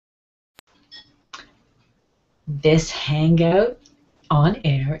This hangout on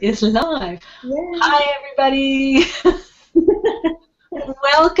air is live. Yay. Hi, everybody.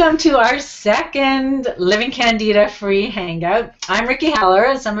 Welcome to our second Living Candida free hangout. I'm Ricky Heller,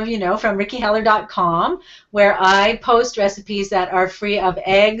 as some of you know, from rickyheller.com, where I post recipes that are free of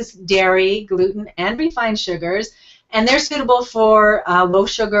eggs, dairy, gluten, and refined sugars, and they're suitable for low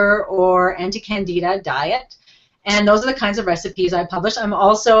sugar or anti-candida diet. And those are the kinds of recipes I publish. I'm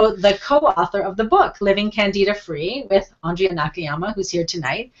also the co-author of the book, Living Candida Free, with Andrea Nakayama, who's here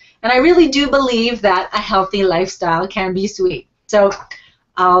tonight. And I really do believe that a healthy lifestyle can be sweet. So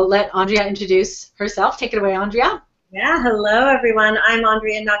I'll let Andrea introduce herself. Take it away, Andrea. Yeah, hello everyone. I'm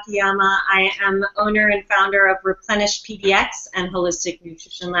Andrea Nakayama. I am owner and founder of Replenish PDX and Holistic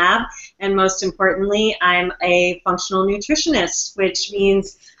Nutrition Lab. And most importantly, I'm a functional nutritionist, which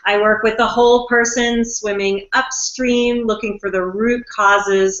means I work with the whole person, swimming upstream, looking for the root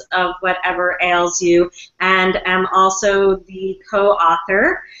causes of whatever ails you, and am also the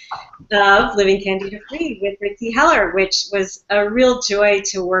co-author of Living Candida Free with Ricky Heller, which was a real joy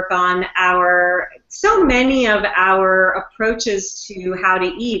to work on. So many of our approaches to how to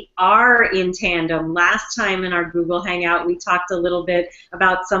eat are in tandem. Last time in our Google Hangout, we talked a little bit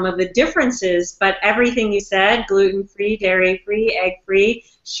about some of the differences, but everything you said, gluten-free, dairy-free, egg-free,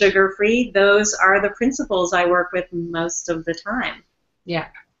 sugar-free, those are the principles I work with most of the time. Yeah,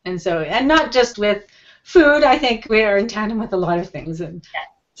 and not just with food. I think we are in tandem with a lot of things. And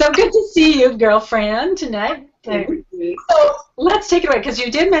so good to see you, girlfriend, tonight. So let's take it away, because you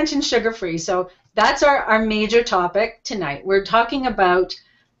did mention sugar-free. So that's our major topic tonight. We're talking about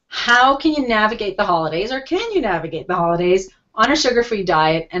how can you navigate the holidays, or can you navigate the holidays on a sugar-free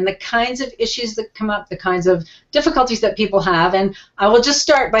diet, and the kinds of issues that come up, the kinds of difficulties that people have. And I will just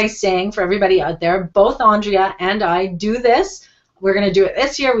start by saying, for everybody out there, both Andrea and I do this. We're going to do it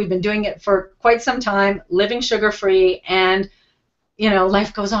this year. We've been doing it for quite some time, living sugar-free, and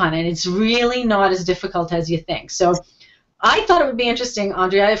life goes on, and it's really not as difficult as you think. So I thought it would be interesting,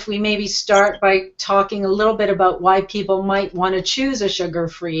 Andrea, if we maybe start by talking a little bit about why people might want to choose a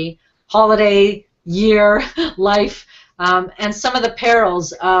sugar-free holiday, year, life, and some of the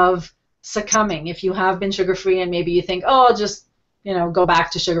perils of succumbing. If you have been sugar-free and maybe you think, oh, I'll just go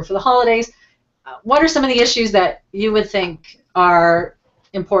back to sugar for the holidays, what are some of the issues that you would think are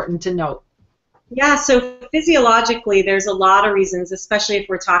important to note? Yeah, so physiologically, there's a lot of reasons, especially if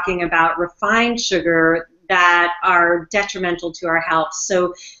we're talking about refined sugar, that are detrimental to our health.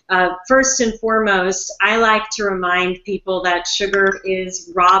 So first and foremost, I like to remind people that sugar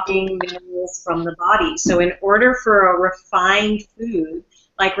is robbing minerals from the body. So in order for a refined food,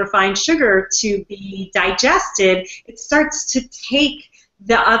 like refined sugar, to be digested, it starts to take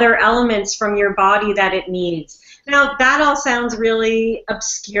the other elements from your body that it needs. Now, that all sounds really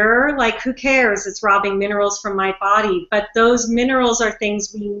obscure, like who cares, it's robbing minerals from my body, but those minerals are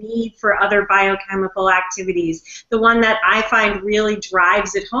things we need for other biochemical activities. The one that I find really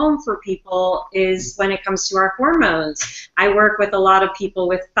drives it home for people is when it comes to our hormones. I work with a lot of people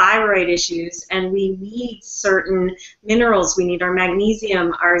with thyroid issues, and we need certain minerals. We need our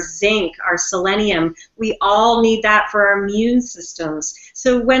magnesium, our zinc, our selenium. We all need that for our immune systems.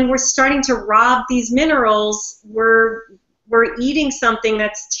 So when we're starting to rob these minerals, we're eating something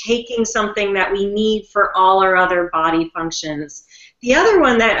that's taking something that we need for all our other body functions. The other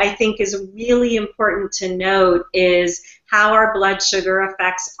one that I think is really important to note is how our blood sugar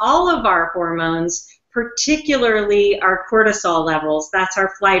affects all of our hormones, particularly our cortisol levels. That's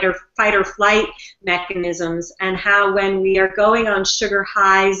our fight or flight mechanisms, and how when we are going on sugar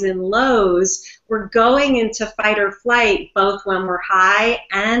highs and lows, we're going into fight or flight both when we're high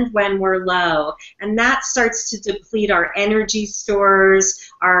and when we're low. And that starts to deplete our energy stores,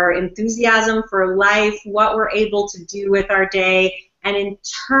 our enthusiasm for life, what we're able to do with our day. And in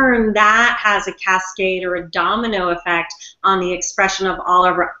turn, that has a cascade or a domino effect on the expression of all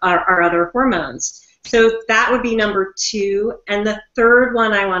of our other hormones. So that would be number two. And the third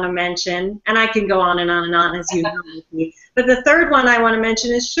one I want to mention, and I can go on and on and on as you know, but the third one I want to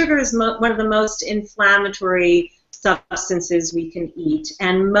mention is sugar is one of the most inflammatory substances we can eat.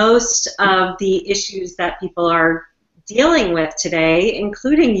 And most of the issues that people are dealing with today,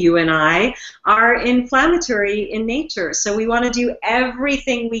 including you and I, are inflammatory in nature. So we want to do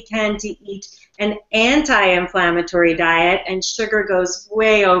everything we can to eat an anti-inflammatory diet, and sugar goes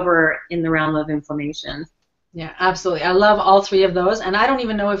way over in the realm of inflammation. Yeah, absolutely. I love all three of those, and I don't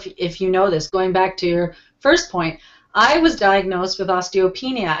even know if you know this. Going back to your first point, I was diagnosed with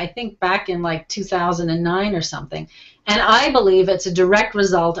osteopenia, I think back in like 2009 or something, And I believe it's a direct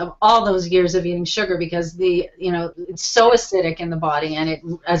result of all those years of eating sugar, because it's so acidic in the body, and it,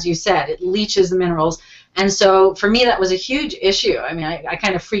 as you said, it leaches the minerals. And so for me, that was a huge issue. I mean, I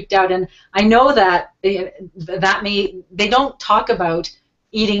kind of freaked out, and I know that they don't talk about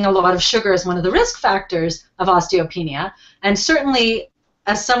eating a lot of sugar as one of the risk factors of osteopenia. And certainly,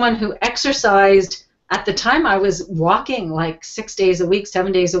 as someone who exercised, at the time I was walking like 6 days a week,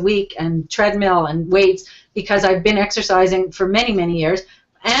 7 days a week, and treadmill and weights, because I've been exercising for many, many years,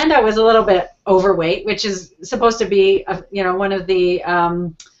 and I was a little bit overweight, which is supposed to be, one of the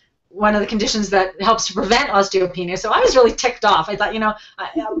conditions that helps to prevent osteopenia. So I was really ticked off. I thought,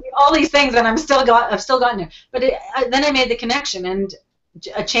 all these things, and I've still gotten it. But then I made the connection, and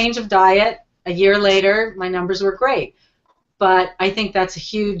a change of diet. A year later, my numbers were great. But I think that's a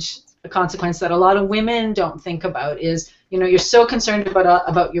huge consequence that a lot of women don't think about. Is you're so concerned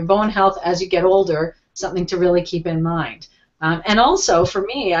about your bone health as you get older. Something to really keep in mind. And also, for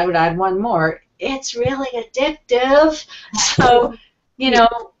me, I would add one more. It's really addictive. So,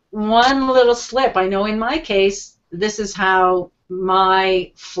 one little slip. I know in my case, this is how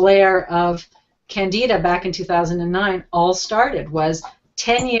my flare of candida back in 2009 all started. Was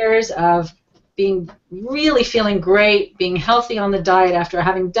 10 years of being really feeling great, being healthy on the diet after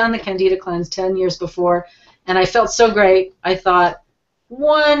having done the candida cleanse 10 years before, and I felt so great. I thought,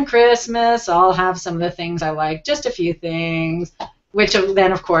 one Christmas, I'll have some of the things I like, just a few things, which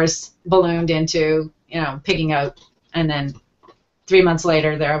then, of course, ballooned into, pigging out, and then 3 months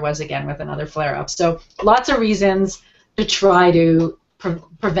later, there I was again with another flare-up. So lots of reasons to try to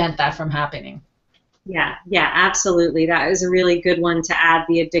prevent that from happening. Yeah, absolutely. That is a really good one to add,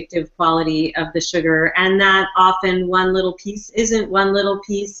 the addictive quality of the sugar, and that often one little piece isn't one little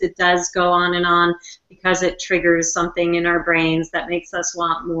piece. It does go on and on because it triggers something in our brains that makes us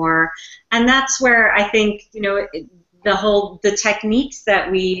want more. And that's where I think, the techniques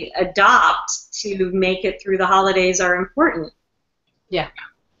that we adopt to make it through the holidays are important. Yeah.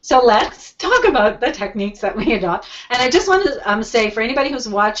 So let's talk about the techniques that we adopt. And I just want to say, for anybody who's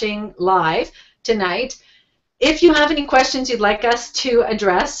watching live tonight, if you have any questions you'd like us to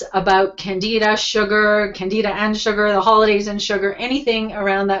address about candida and sugar, the holidays and sugar, anything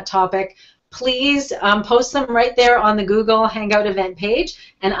around that topic, please post them right there on the Google Hangout event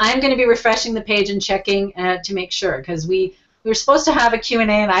page, and I'm going to be refreshing the page and checking to make sure, because we were supposed to have a Q&A,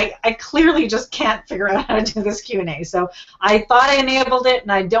 and I clearly just can't figure out how to do this Q&A. So I thought I enabled it,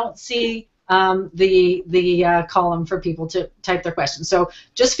 and I don't see the column for people to type their questions. So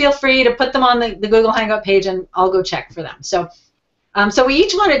just feel free to put them on the Google Hangout page, and I'll go check for them. So, so we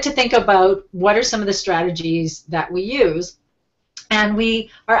each wanted to think about what are some of the strategies that we use, and we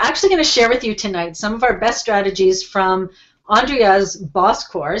are actually going to share with you tonight some of our best strategies from Andrea's boss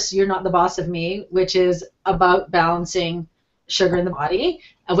course, You're Not the Boss of Me, which is about balancing sugar in the body,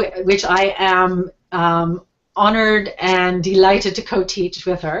 which I am honored and delighted to co-teach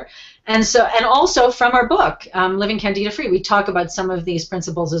with her. And also from our book, Living Candida Free, we talk about some of these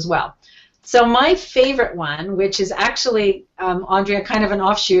principles as well. So my favorite one, which is actually, Andrea, kind of an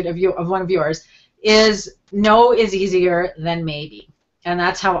offshoot of one of yours, is no is easier than maybe. And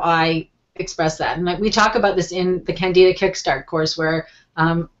that's how I express that. And we talk about this in the Candida Kickstart course, where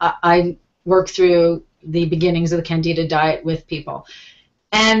I work through the beginnings of the Candida diet with people.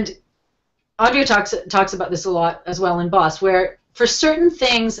 And Andrea talks about this a lot as well in Boss, where for certain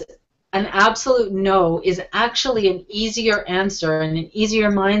things, an absolute no is actually an easier answer and an easier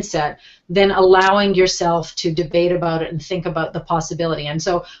mindset than allowing yourself to debate about it and think about the possibility. And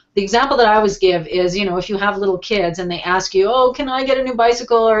so the example that I always give is, if you have little kids and they ask you, oh, can I get a new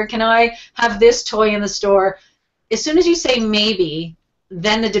bicycle, or can I have this toy in the store? As soon as you say maybe,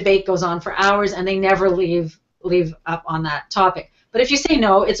 then the debate goes on for hours, and they never leave up on that topic. But if you say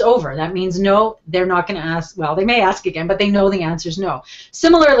no, it's over. That means no, they're not going to ask. Well, they may ask again, but they know the answer is no.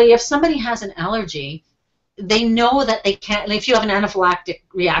 Similarly, if somebody has an allergy, they know that they can't. If you have an anaphylactic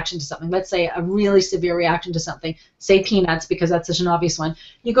reaction to something, let's say a really severe reaction to something, say peanuts, because that's such an obvious one,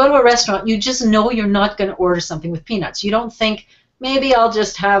 you go to a restaurant, you just know you're not going to order something with peanuts. You don't think, maybe I'll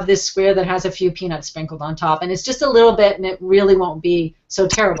just have this square that has a few peanuts sprinkled on top, and it's just a little bit, and it really won't be so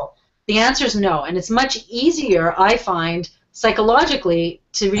terrible. The answer is no, and it's much easier, I find, psychologically,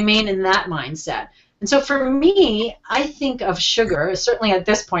 to remain in that mindset. And so for me, I think of sugar, certainly at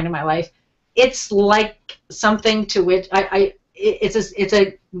this point in my life, it's like something to which it's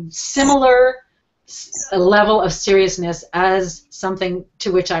a similar level of seriousness as something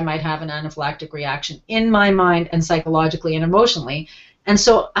to which I might have an anaphylactic reaction in my mind, and psychologically and emotionally. And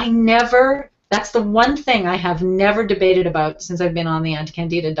so that's the one thing I have never debated about since I've been on the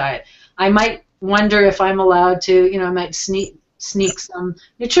anti-candida diet. I might wonder if I'm allowed to, you know, I might sneak some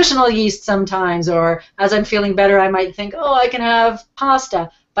nutritional yeast sometimes, or as I'm feeling better, I might think, oh, I can have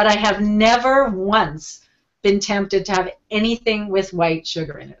pasta. But I have never once been tempted to have anything with white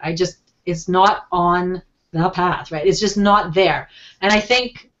sugar in it. It's not on the path, right? It's just not there. And I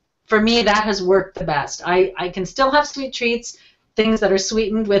think for me that has worked the best. I can still have sweet treats, things that are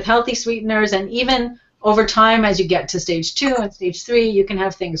sweetened with healthy sweeteners, and even over time as you get to stage 2 and stage 3, you can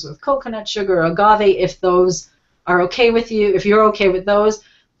have things with coconut sugar or agave if those are okay with you, if you're okay with those.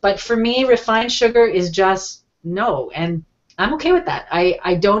 But for me, refined sugar is just no, and I'm okay with that.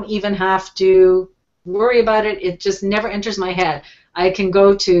 I don't even have to worry about it. It just never enters my head. I can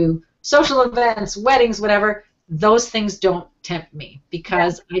go to social events, weddings, whatever. Those things don't tempt me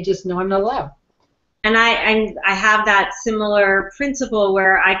because I just know I'm not allowed. And I have that similar principle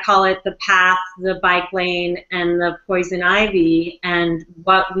where I call it the path, the bike lane, and the poison ivy. And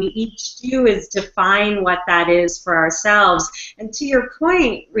what we each do is define what that is for ourselves. And to your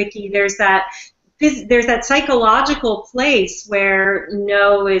point, Ricky, there's that psychological place where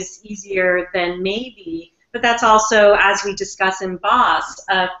no is easier than maybe. But that's also, as we discuss in Boss,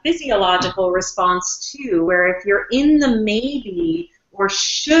 a physiological response too, where if you're in the maybe or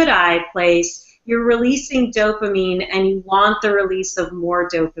should I place, you're releasing dopamine and you want the release of more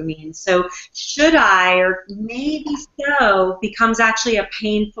dopamine. So should I or maybe so becomes actually a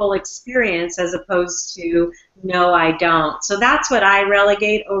painful experience as opposed to no, I don't. So that's what I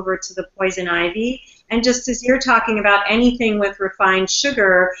relegate over to the poison ivy. And just as you're talking about, anything with refined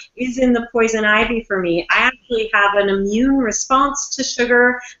sugar is in the poison ivy for me. I actually have an immune response to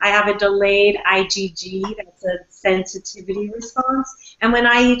sugar. I have a delayed IgG, that's a sensitivity response. And when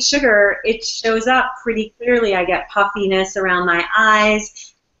I eat sugar, it shows up pretty clearly. I get puffiness around my eyes.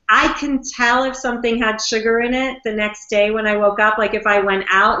 I can tell if something had sugar in it the next day when I woke up, like if I went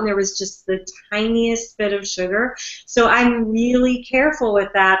out and there was just the tiniest bit of sugar. So I'm really careful with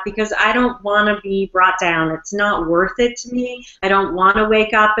that because I don't want to be brought down. It's not worth it to me. I don't want to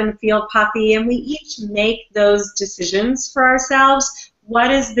wake up and feel puffy. And we each make those decisions for ourselves.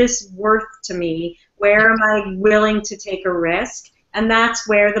 What is this worth to me? Where am I willing to take a risk? And that's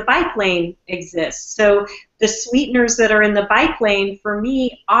where the bike lane exists. So the sweeteners that are in the bike lane for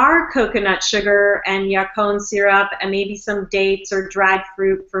me are coconut sugar and yacon syrup and maybe some dates or dried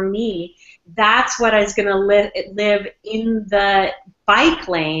fruit for me. That's what is going to live in the bike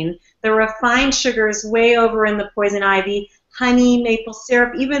lane. The refined sugars way over in the poison ivy. Honey, maple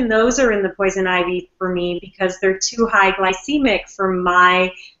syrup, even those are in the poison ivy for me because they're too high glycemic for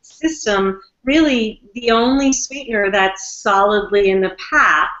my system. Really, the only sweetener that's solidly in the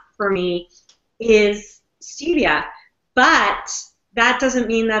path for me is stevia. But that doesn't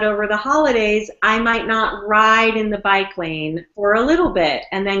mean that over the holidays I might not ride in the bike lane for a little bit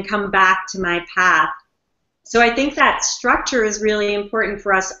and then come back to my path. So I think that structure is really important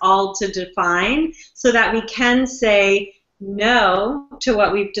for us all to define so that we can say no to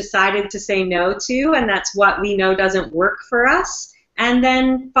what we've decided to say no to, and that's what we know doesn't work for us. And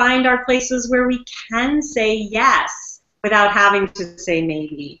then find our places where we can say yes without having to say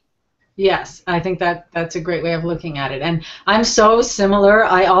maybe. Yes, I think that's a great way of looking at it. And I'm so similar.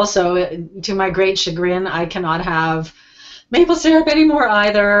 I also, to my great chagrin, I cannot have maple syrup anymore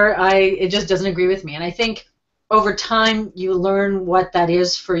either. It just doesn't agree with me. And I think over time you learn what that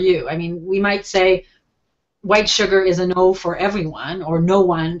is for you. I mean, we might say white sugar is a no for everyone, or no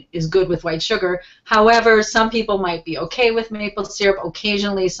one is good with white sugar. However, some people might be okay with maple syrup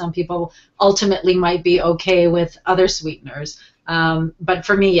occasionally. Some people ultimately might be okay with other sweeteners. But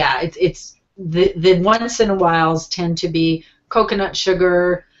for me, yeah, it's the once in a whiles tend to be coconut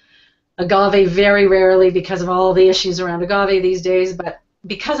sugar, agave very rarely because of all the issues around agave these days. But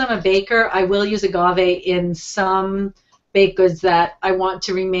because I'm a baker, I will use agave in some baked goods that I want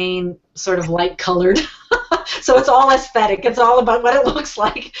to remain sort of light colored. So it's all aesthetic. It's all about what it looks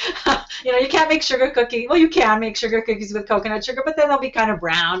like. You know, you can't make sugar cookies. Well, you can make sugar cookies with coconut sugar, but then they'll be kind of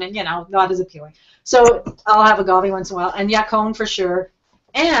brown and, you know, not as appealing. So I'll have agave once in a while, and yacon for sure.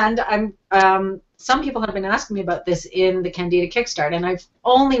 And some people have been asking me about this in the Candida Kickstart, and I've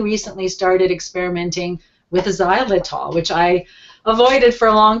only recently started experimenting with xylitol, which I avoided for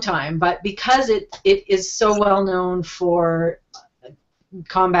a long time. But because it is so well known for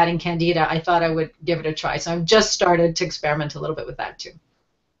combating candida, I thought I would give it a try. So I've just started to experiment a little bit with that too.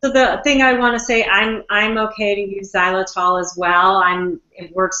 So the thing I want to say, I'm okay to use xylitol as well.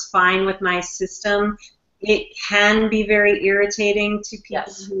 It works fine with my system. It can be very irritating to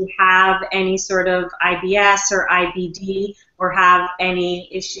people who have any sort of IBS or IBD or have any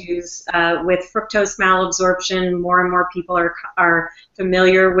issues with fructose malabsorption. More and more people are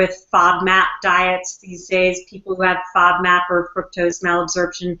familiar with FODMAP diets these days. People who have FODMAP or fructose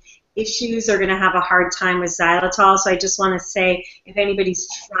malabsorption issues are going to have a hard time with xylitol. So I just want to say, if anybody's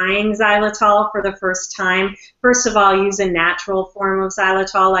trying xylitol for the first time, first of all, use a natural form of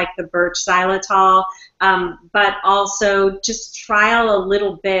xylitol like the birch xylitol, but also just trial a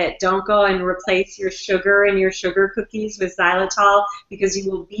little bit. Don't go and replace your sugar and your sugar cookies with xylitol, because you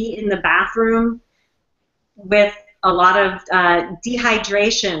will be in the bathroom with a lot of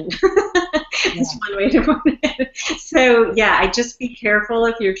dehydration. That's one way to put it. So yeah, I just be careful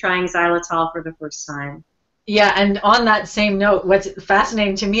if you're trying xylitol for the first time. Yeah, and on that same note, what's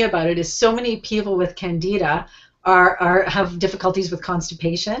fascinating to me about it is so many people with candida have difficulties with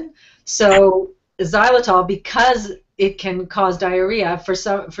constipation. So xylitol, because it can cause diarrhea, for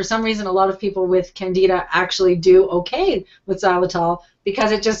some reason a lot of people with candida actually do okay with xylitol,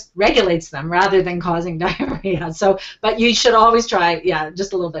 because it just regulates them rather than causing diarrhea. So, but you should always try, yeah,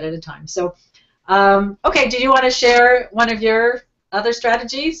 just a little bit at a time. So, okay, do you want to share one of your other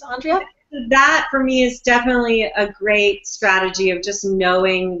strategies, Andrea? That, for me, is definitely a great strategy of just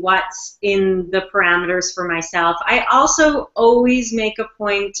knowing what's in the parameters for myself. I also always make a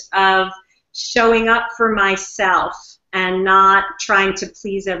point of showing up for myself and not trying to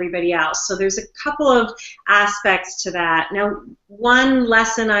please everybody else. So there's a couple of aspects to that. Now, one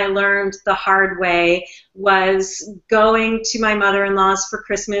lesson I learned the hard way was going to my mother-in-law's for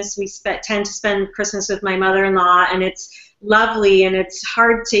Christmas. We tend to spend Christmas with my mother-in-law, and it's lovely, and it's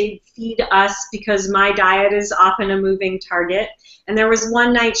hard to feed us because my diet is often a moving target. And there was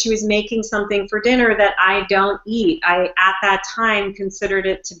one night she was making something for dinner that I don't eat. I, at that time, considered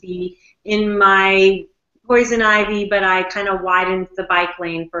it to be in my poison ivy, but I kind of widened the bike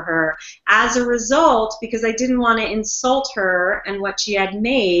lane for her. As a result, because I didn't want to insult her and what she had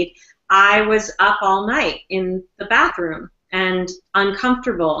made, I was up all night in the bathroom and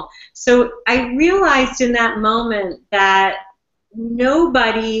uncomfortable. So I realized in that moment that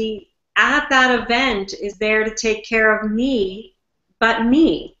nobody at that event is there to take care of me but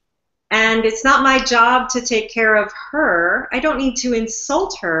me. And it's not my job to take care of her. I don't need to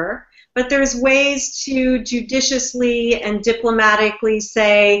insult her. But there's ways to judiciously and diplomatically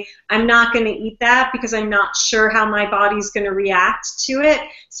say, I'm not going to eat that because I'm not sure how my body's going to react to it.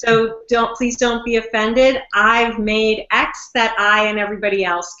 So please don't be offended. I've made X that I and everybody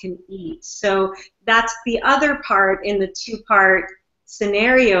else can eat. So that's the other part in the two-part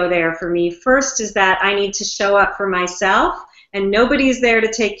scenario there for me. First is that I need to show up for myself, and nobody's there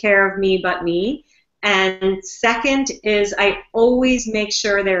to take care of me but me. And second is I always make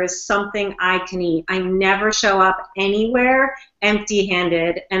sure there is something I can eat. I never show up anywhere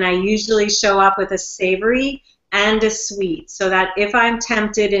empty-handed, and I usually show up with a savory and a sweet, so that if I'm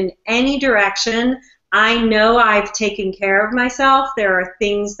tempted in any direction, I know I've taken care of myself. There are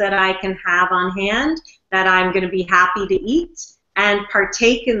things that I can have on hand that I'm going to be happy to eat and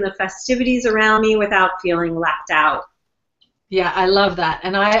partake in the festivities around me without feeling left out. Yeah, I love that.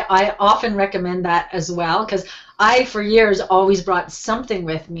 And I often recommend that as well, because I, for years, always brought something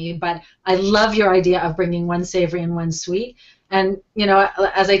with me, but I love your idea of bringing one savory and one sweet. And, you know,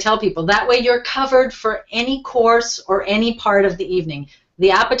 as I tell people, that way you're covered for any course or any part of the evening.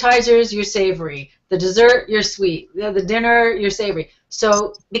 The appetizers, you're savory. The dessert, you're sweet. The dinner, you're savory.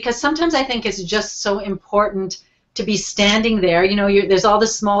 So, because sometimes I think it's just so important to be standing there. You know, there's all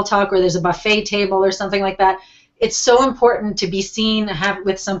this small talk, or there's a buffet table or something like that. It's so important to be seen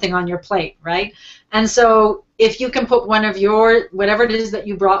with something on your plate, right? And so if you can put one of your, whatever it is that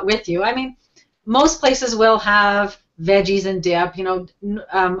you brought with you, I mean, most places will have veggies and dip. You know,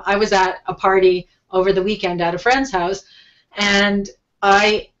 I was at a party over the weekend at a friend's house, and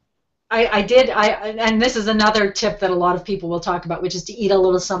and this is another tip that a lot of people will talk about, which is to eat a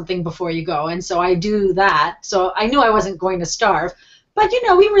little something before you go. And so I do that. So I knew I wasn't going to starve, but you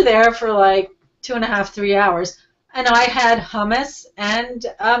know, we were there for like 2.5, 3 hours. And I had hummus and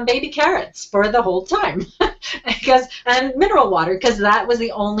baby carrots for the whole time, and mineral water, because that was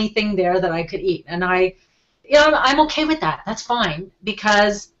the only thing there that I could eat. And I'm okay with that. That's fine,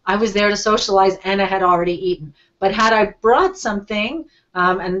 because I was there to socialize and I had already eaten. But had I brought something,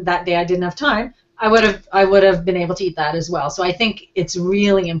 and that day I didn't have time, I would have been able to eat that as well. So I think it's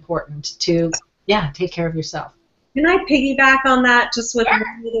really important to, yeah, take care of yourself. Can I piggyback on that just with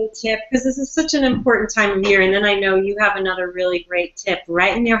one little tip? Because this is such an important time of year, and then I know you have another really great tip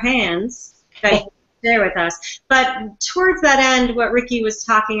right in your hands that you can share with us. But towards that end, what Ricky was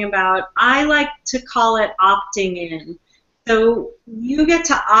talking about, I like to call it opting in. So you get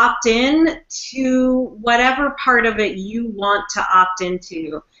to opt in to whatever part of it you want to opt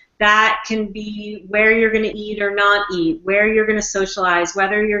into. That can be where you're going to eat or not eat, where you're going to socialize,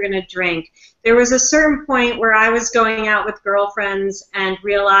 whether you're going to drink. There was a certain point where I was going out with girlfriends and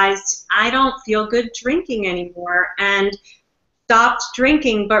realized I don't feel good drinking anymore, and stopped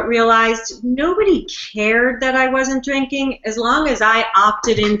drinking, but realized nobody cared that I wasn't drinking as long as I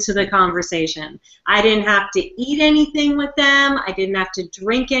opted into the conversation. I didn't have to eat anything with them. I didn't have to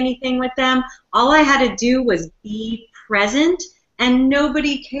drink anything with them. All I had to do was be present, and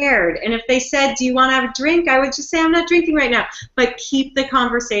nobody cared. And if they said, do you want to have a drink? I would just say, I'm not drinking right now, but keep the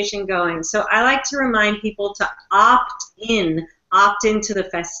conversation going. So I like to remind people to opt into the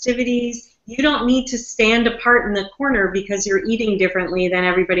festivities. You don't need to stand apart in the corner because you're eating differently than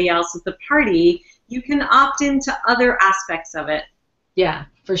everybody else at the party. You can opt into other aspects of it. Yeah,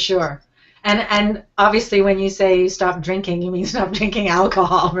 for sure. And obviously when you say stop drinking, you mean stop drinking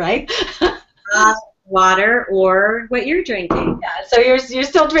alcohol, right? Water or what you're drinking. Yeah, so you're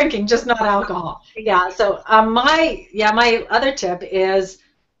still drinking, just not alcohol. Yeah, so my other tip is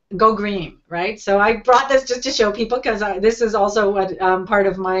go green, right? So I brought this just to show people because this is also what part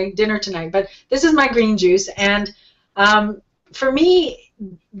of my dinner tonight. But this is my green juice, and for me,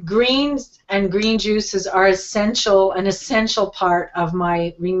 greens and green juices are an essential part of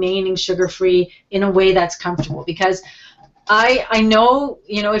my remaining sugar-free in a way that's comfortable. Because I know,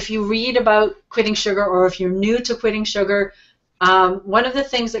 if you read about quitting sugar or if you're new to quitting sugar, one of the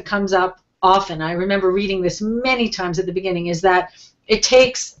things that comes up often, I remember reading this many times at the beginning, is that it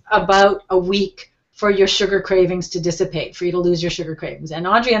takes about a week for your sugar cravings to dissipate, for you to lose your sugar cravings. And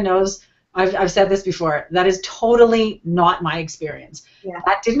Andrea knows, I've said this before, that is totally not my experience. Yeah.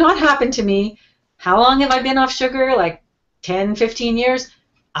 That did not happen to me. How long have I been off sugar? Like 10, 15 years?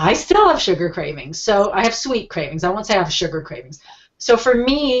 I still have sugar cravings. So I have sweet cravings. I won't say I have sugar cravings. So for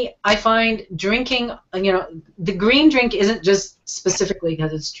me, I find drinking, the green drink isn't just specifically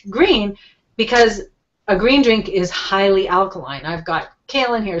because it's green, because a green drink is highly alkaline. I've got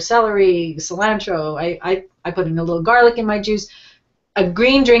kale in here, celery, cilantro. I put in a little garlic in my juice. A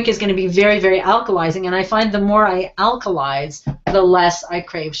green drink is going to be very, very alkalizing, and I find the more I alkalize, the less I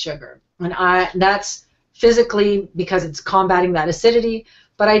crave sugar. And that's physically because it's combating that acidity.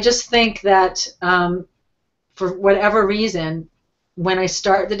 But I just think that for whatever reason, when I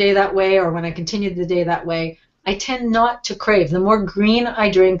start the day that way or when I continue the day that way, I tend not to crave. The more green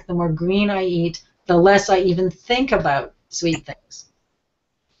I drink, the more green I eat, the less I even think about sweet things.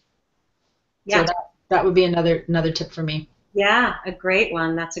 Yeah. So that would be another tip for me. Yeah, a great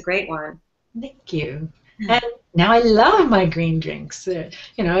one. That's a great one. Thank you. And now I love my green drinks. You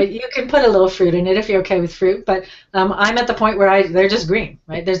can put a little fruit in it if you're okay with fruit, but I'm at the point where they're just green,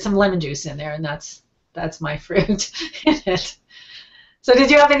 right? There's some lemon juice in there, and that's my fruit in it. So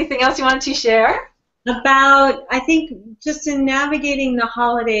did you have anything else you wanted to share? I think just in navigating the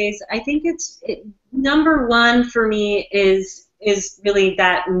holidays, I think number one for me is really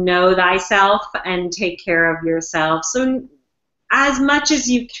that know thyself and take care of yourself. So as much as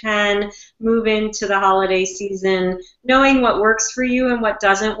you can move into the holiday season knowing what works for you and what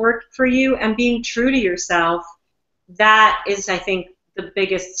doesn't work for you and being true to yourself. That is, I think, the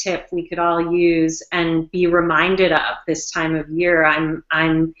biggest tip we could all use and be reminded of this time of year.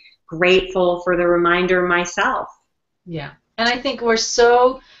 I'm grateful for the reminder myself. Yeah, and I think we're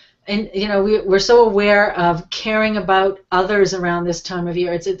so aware of caring about others around this time of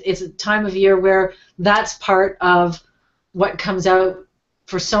year. It's a time of year where that's part of what comes out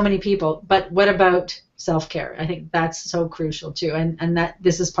for so many people. But what about self-care? I think that's so crucial too, and that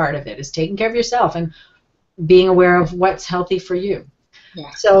this is part of it, is taking care of yourself and being aware of what's healthy for you.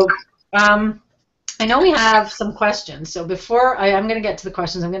 Yeah. So I know we have some questions. So before I'm going to get to the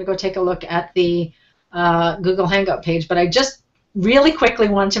questions, I'm going to go take a look at the Google Hangout page. But I just really quickly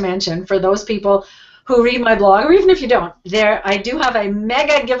want to mention, for those people who read my blog, or even if you don't, I do have a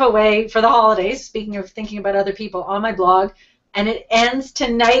mega giveaway for the holidays, speaking of thinking about other people, on my blog, and it ends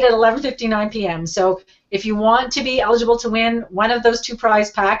tonight at 11:59 p.m. So if you want to be eligible to win one of those 2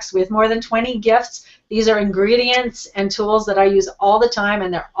 prize packs with more than 20 gifts, these are ingredients and tools that I use all the time,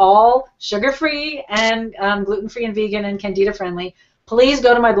 and they're all sugar-free and gluten-free and vegan and candida-friendly. Please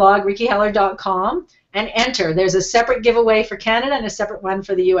go to my blog, rickyheller.com, and enter. There's a separate giveaway for Canada and a separate one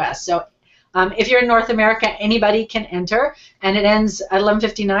for the U.S. So if you're in North America, anybody can enter, and it ends at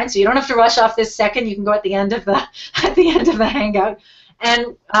 11:59. So you don't have to rush off this second. You can go at the end of the Hangout.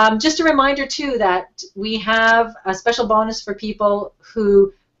 And just a reminder too that we have a special bonus for people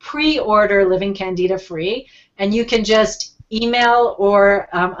who pre-order Living Candida Free, and you can just email or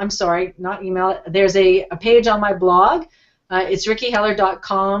I'm sorry, not email. There's a page on my blog It's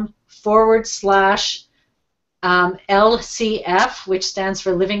rickyheller.com/LCF, which stands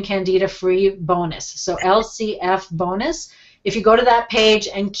for Living Candida Free Bonus. So LCF bonus. If you go to that page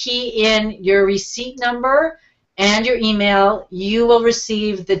and key in your receipt number and your email, you will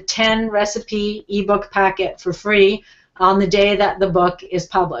receive the 10 recipe ebook packet for free on the day that the book is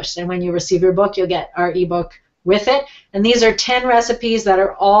published. And when you receive your book, you'll get our ebook with it. And these are 10 recipes that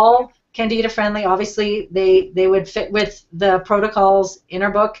are all Candida friendly. Obviously, they would fit with the protocols in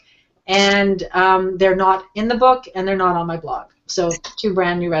our book, and they're not in the book, and they're not on my blog. So 2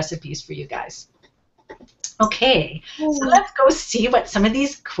 brand new recipes for you guys. Okay, so let's go see what some of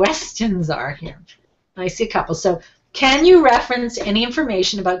these questions are here. I see a couple. So, can you reference any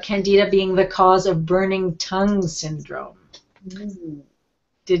information about Candida being the cause of burning tongue syndrome?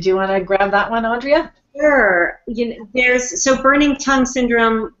 Did you want to grab that one, Andrea? Sure. So burning tongue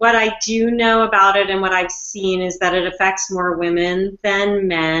syndrome, what I do know about it and what I've seen is that it affects more women than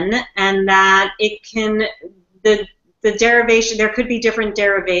men, and that it can, the derivation, there could be different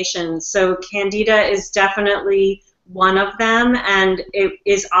derivations. So Candida is definitely one of them, and it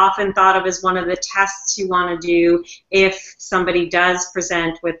is often thought of as one of the tests you want to do if somebody does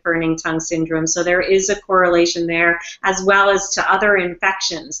present with burning tongue syndrome. So there is a correlation there, as well as to other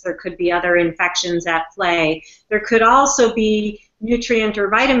infections. There could be other infections at play. There could also be nutrient or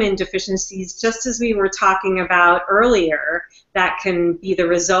vitamin deficiencies, just as we were talking about earlier, that can be the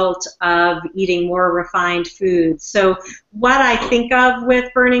result of eating more refined foods. So what I think of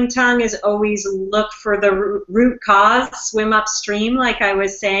with burning tongue is always look for the root cause, swim upstream, like I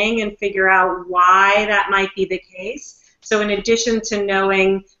was saying, and figure out why that might be the case. So in addition to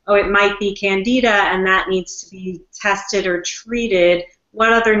knowing, oh, it might be Candida and that needs to be tested or treated,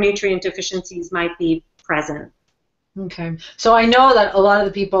 what other nutrient deficiencies might be present? Okay, so I know that a lot of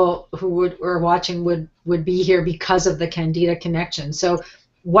the people who are watching would be here because of the Candida connection. So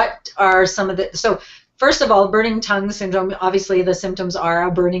what are some of the, so first of all, burning tongue syndrome, obviously the symptoms are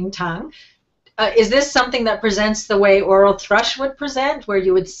a burning tongue. Is this something that presents the way oral thrush would present, where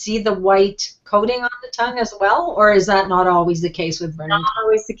you would see the white coating on the tongue as well, or is that not always the case with burning tongue? Not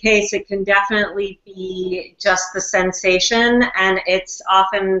always the case. It can definitely be just the sensation, and it's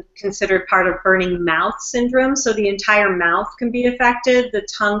often considered part of burning mouth syndrome, so the entire mouth can be affected, the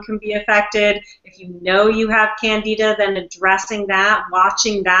tongue can be affected. If you know you have Candida, then addressing that,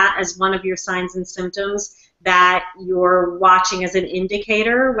 watching that as one of your signs and symptoms that you're watching as an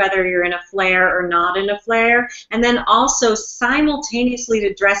indicator, whether you're in a flare or not in a flare. And then also simultaneously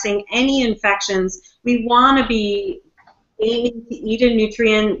addressing any infections, we want to be aiming to eat a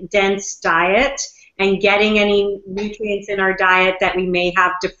nutrient-dense diet and getting any nutrients in our diet that we may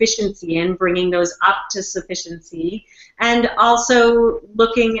have deficiency in, bringing those up to sufficiency. And also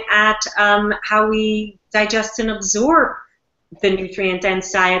looking at how we digest and absorb the nutrient-dense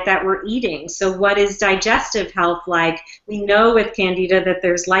diet that we're eating. So what is digestive health like? We know with Candida that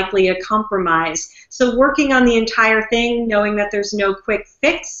there's likely a compromise. So working on the entire thing, knowing that there's no quick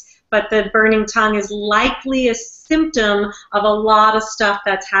fix, but the burning tongue is likely a symptom of a lot of stuff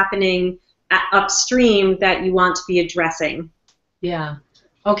that's happening upstream that you want to be addressing. Yeah.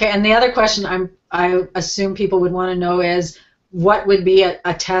 Okay, and the other question I assume people would want to know is, what would be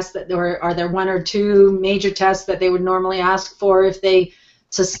a test that, or are there 1 or 2 major tests that they would normally ask for if they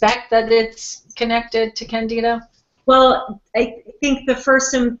suspect that it's connected to Candida? Well, I think the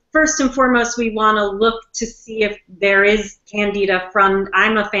first and foremost, we want to look to see if there is Candida from,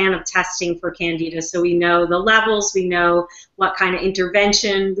 I'm a fan of testing for Candida, so we know the levels, we know what kind of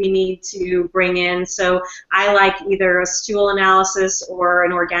intervention we need to bring in. So I like either a stool analysis or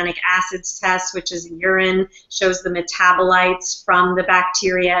an organic acids test, which is urine, shows the metabolites from the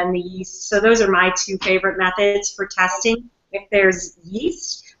bacteria and the yeast. So those are my 2 favorite methods for testing if there's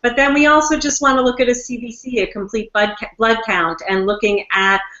yeast. But then we also just want to look at a CBC, a complete blood count, and looking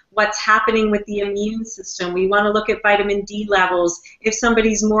at what's happening with the immune system. We want to look at vitamin D levels. If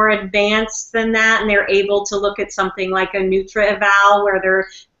somebody's more advanced than that and they're able to look at something like a Nutra-Eval where they're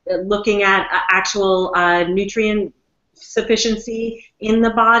looking at actual nutrient sufficiency in the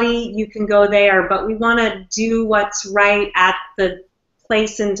body, you can go there. But we want to do what's right at the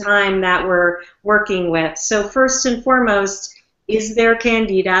place and time that we're working with. So first and foremost, is there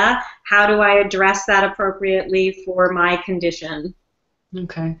Candida? How do I address that appropriately for my condition?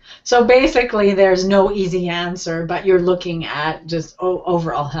 Okay. So basically there's no easy answer, but you're looking at just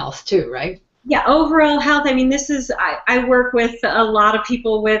overall health too, right? Yeah, overall health. I mean, this is, I work with a lot of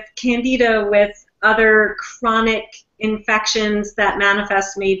people with Candida, with other chronic infections that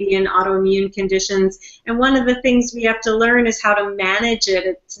manifest maybe in autoimmune conditions. And one of the things we have to learn is how to manage it.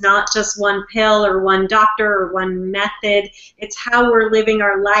 It's not just one pill or one doctor or one method. It's how we're living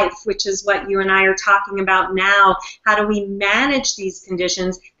our life, which is what you and I are talking about now. How do we manage these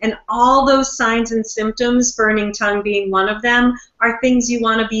conditions? And all those signs and symptoms, burning tongue being one of them, are things you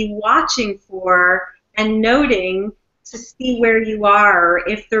want to be watching for and noting to see where you are, or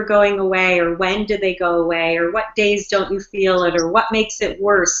if they're going away, or when do they go away, or what days don't you feel it, or what makes it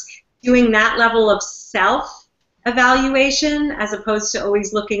worse. Doing that level of self-evaluation as opposed to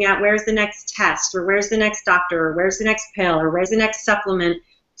always looking at where's the next test, or where's the next doctor, or where's the next pill, or where's the next supplement.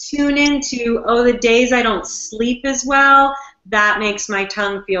 Tune into, oh, the days I don't sleep as well, that makes my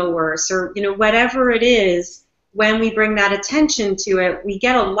tongue feel worse, or whatever it is. When we bring that attention to it, we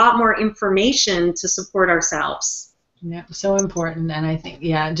get a lot more information to support ourselves. Yeah, so important. And I think,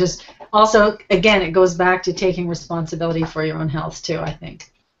 yeah, just also, again, it goes back to taking responsibility for your own health, too, I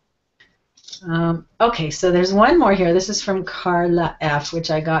think. Okay, so there's one more here. This is from Carla F., which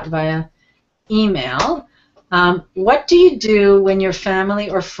I got via email. What do you do when your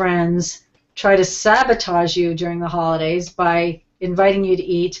family or friends try to sabotage you during the holidays by inviting you to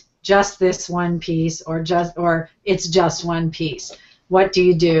eat just this one piece, or it's just one piece? What do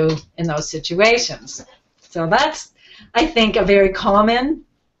you do in those situations? So that's, I think, a very common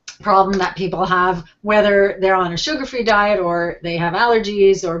problem that people have, whether they're on a sugar-free diet or they have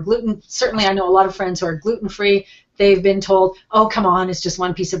allergies or gluten. Certainly, I know a lot of friends who are gluten-free. They've been told, oh, come on, it's just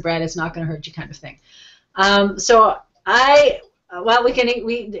one piece of bread. It's not going to hurt you, kind of thing. So we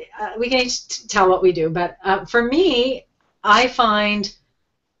can each tell what we do. But for me, I find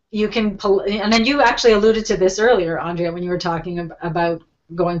you can, and then you actually alluded to this earlier, Andrea, when you were talking about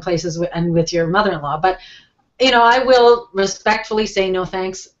going places with your mother-in-law. But I will respectfully say no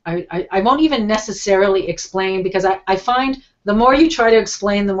thanks. I won't even necessarily explain, because I find the more you try to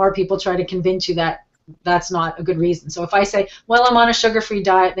explain, the more people try to convince you that that's not a good reason. So if I say, well, I'm on a sugar-free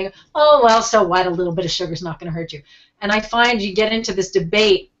diet, they go, oh, well, so what? A little bit of sugar is not going to hurt you. And I find you get into this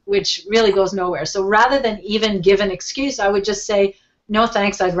debate, which really goes nowhere. So rather than even give an excuse, I would just say, no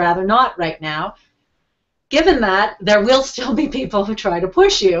thanks, I'd rather not right now. Given that, there will still be people who try to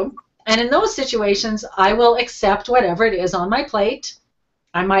push you. And in those situations, I will accept whatever it is on my plate.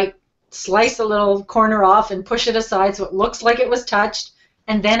 I might slice a little corner off and push it aside so it looks like it was touched,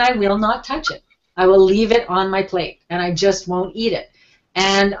 and then I will not touch it. I will leave it on my plate, and I just won't eat it.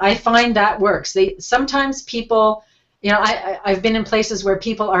 And I find that works. Sometimes people, I've been in places where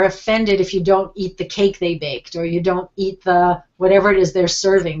people are offended if you don't eat the cake they baked, or you don't eat the whatever it is they're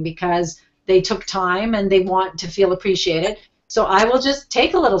serving, because they took time and they want to feel appreciated. So I will just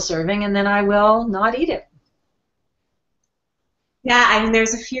take a little serving, and then I will not eat it. Yeah, I mean,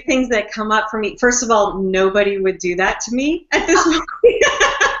 there's a few things that come up for me. First of all, nobody would do that to me at this point.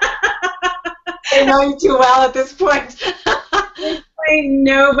 I know you too well at this point.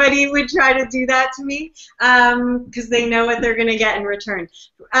 Nobody would try to do that to me because they know what they're going to get in return.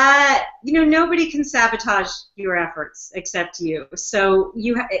 Nobody can sabotage your efforts except you. So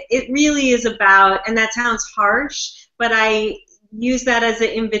it really is about, and that sounds harsh, but I use that as an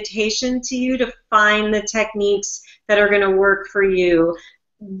invitation to you to find the techniques that are going to work for you.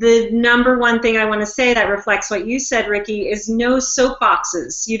 The number one thing I want to say that reflects what you said, Ricky, is no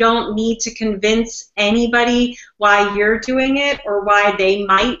soapboxes. You don't need to convince anybody why you're doing it or why they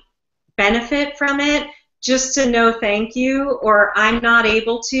might benefit from it. Just to know thank you or I'm not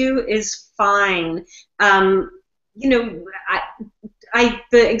able to is fine.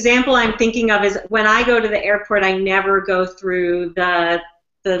 The example I'm thinking of is when I go to the airport, I never go through the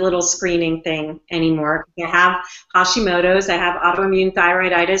little screening thing anymore. I have Hashimoto's, I have autoimmune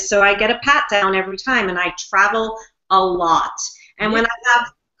thyroiditis, so I get a pat down every time, and I travel a lot. And when I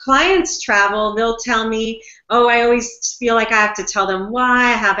have clients travel, they'll tell me, oh, I always feel like I have to tell them why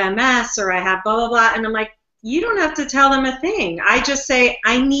I have MS or I have blah, blah, blah. And I'm like, you don't have to tell them a thing. I just say,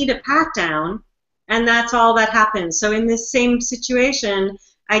 I need a pat down. And that's all that happens. So in this same situation,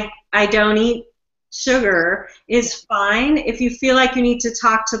 I don't eat sugar is fine. If you feel like you need to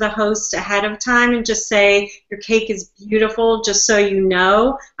talk to the host ahead of time and just say, your cake is beautiful, just so you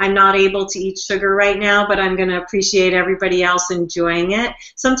know, I'm not able to eat sugar right now, but I'm going to appreciate everybody else enjoying it.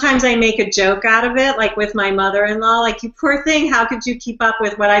 Sometimes I make a joke out of it, like with my mother-in-law, like, you poor thing, how could you keep up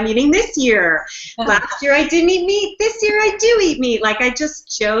with what I'm eating this year? Last year I didn't eat meat, this year I do eat meat. Like, I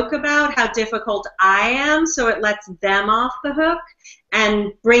just joke about how difficult I am, so it lets them off the hook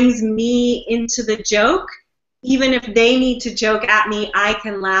and brings me into the joke. Even if they need to joke at me, I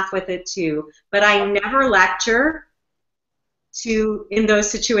can laugh with it too. But I never lecture in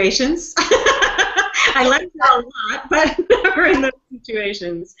those situations. I like that a lot, but never in those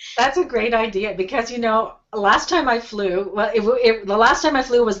situations. That's a great idea because, you know, last time I flew, well, the last time I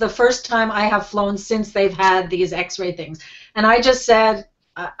flew was the first time I have flown since they've had these X-ray things. And I just said,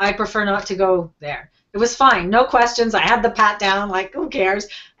 I prefer not to go there. It was fine. No questions. I had the pat down, like, who cares?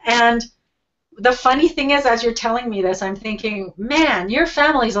 And the funny thing is, as you're telling me this, I'm thinking, man, your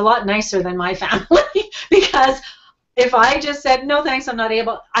family's a lot nicer than my family because if I just said, no thanks, I'm not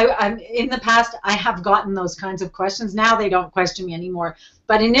able, I'm in the past, I have gotten those kinds of questions. Now they don't question me anymore.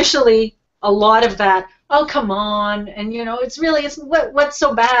 But initially, a lot of that, oh, come on, and, you know, it's what's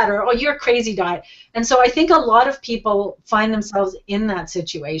so bad, or, oh, you're a crazy diet. And so I think a lot of people find themselves in that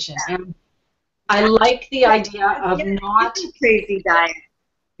situation. And I like the idea of not... It's a crazy diet.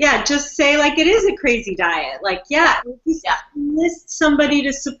 Yeah, just say, like, it is a crazy diet. Like, just list somebody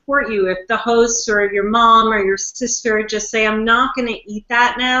to support you. If the host or your mom or your sister, just say, I'm not going to eat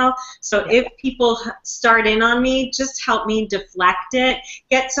that now. So if people start in on me, just help me deflect it.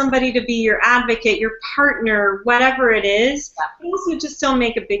 Get somebody to be your advocate, your partner, whatever it is. Also, just don't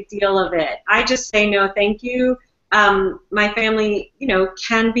make a big deal of it. I just say, no, thank you. My family, you know,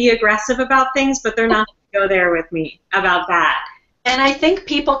 can be aggressive about things, but they're not going to go there with me about that. And I think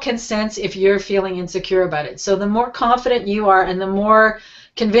people can sense if you're feeling insecure about it. So the more confident you are and the more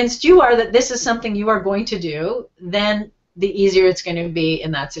convinced you are that this is something you are going to do, then the easier it's going to be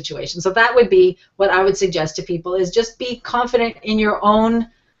in that situation. So that would be what I would suggest to people, is just be confident in your own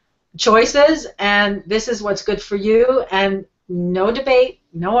choices, and this is what's good for you, and no debate,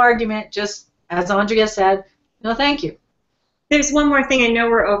 no argument, just, as Andrea said, no thank you. There's one more thing. I know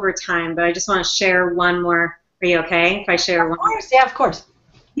we're over time, but I just want to share one more. Are you okay if I share one? Of course, yeah, of course.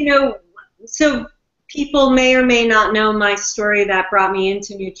 You know, so people may or may not know my story that brought me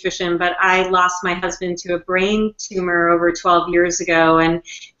into nutrition, but I lost my husband to a brain tumor over 12 years ago, and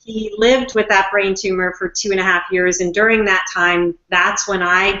he lived with that brain tumor for 2.5 years, and during that time, that's when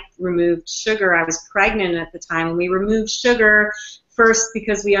I removed sugar. I was pregnant at the time, and we removed sugar first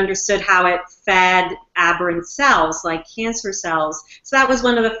because we understood how it fed aberrant cells, like cancer cells. So that was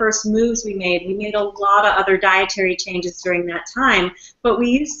one of the first moves we made. We made a lot of other dietary changes during that time, but we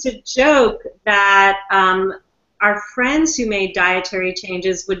used to joke that our friends who made dietary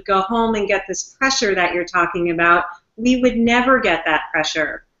changes would go home and get this pressure that you're talking about. We would never get that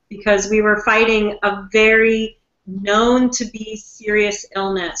pressure because we were fighting a very known to be serious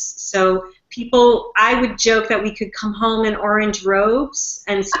illness. So people, I would joke that we could come home in orange robes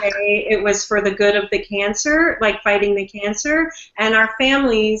and say it was for the good of the cancer, like fighting the cancer, and our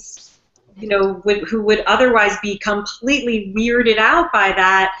families, you know, who would otherwise be completely weirded out by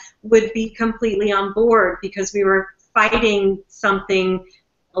that would be completely on board because we were fighting something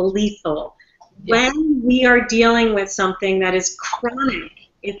lethal. Yeah. When we are dealing with something that is chronic,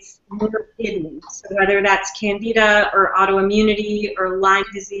 it's more hidden. So whether that's candida or autoimmunity or Lyme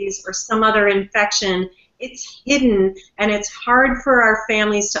disease or some other infection, it's hidden, and it's hard for our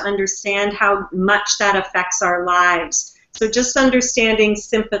families to understand how much that affects our lives. So just understanding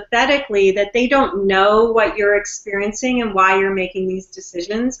sympathetically that they don't know what you're experiencing and why you're making these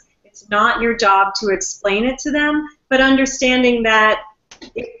decisions. It's not your job to explain it to them, but understanding that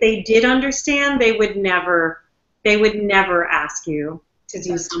if they did understand, they would never ask you to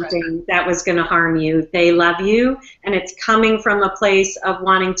do something that was going to harm you. They love you, and it's coming from a place of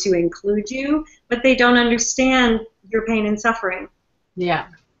wanting to include you, but they don't understand your pain and suffering. Yeah,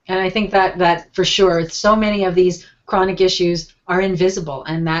 and I think that for sure, so many of these chronic issues are invisible,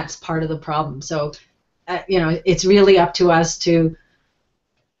 and that's part of the problem. So, you know, it's really up to us to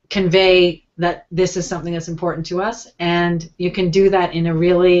convey that this is something that's important to us, and you can do that in a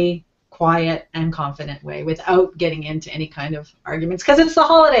really quiet and confident way without getting into any kind of arguments, because it's the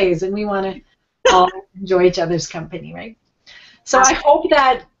holidays and we want to all enjoy each other's company, right? So I hope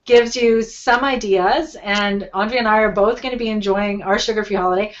that gives you some ideas, and Andrea and I are both going to be enjoying our sugar-free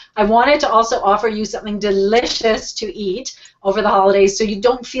holiday. I wanted to also offer you something delicious to eat over the holidays so you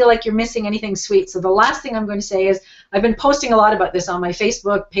don't feel like you're missing anything sweet. So the last thing I'm going to say is I've been posting a lot about this on my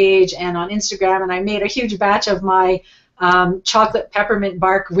Facebook page and on Instagram, and I made a huge batch of my chocolate peppermint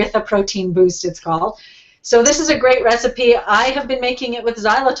bark with a protein boost, it's called. So this is a great recipe. I have been making it with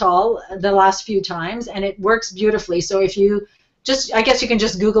xylitol the last few times, and it works beautifully. So if you just, I guess you can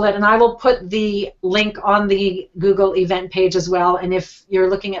just Google it, and I will put the link on the Google event page as well. And if you're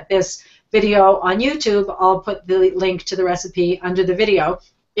looking at this video on YouTube, I'll put the link to the recipe under the video.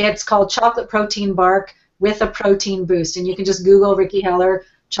 It's called chocolate protein bark with a protein boost, and you can just Google Ricky Heller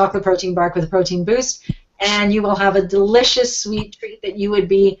chocolate protein bark with a protein boost, and you will have a delicious sweet treat that you would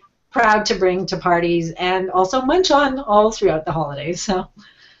be proud to bring to parties and also munch on all throughout the holidays. So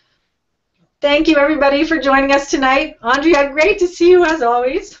Thank you, everybody, for joining us tonight. Andrea, great to see you as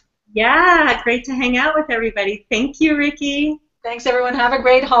always. Yeah, great to hang out with everybody. Thank you, Ricky. Thanks, everyone. Have a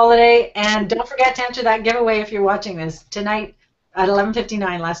great holiday. And don't forget to enter that giveaway if you're watching this tonight at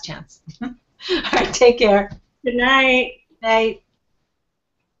 11:59, last chance. All right, take care. Good night. Night.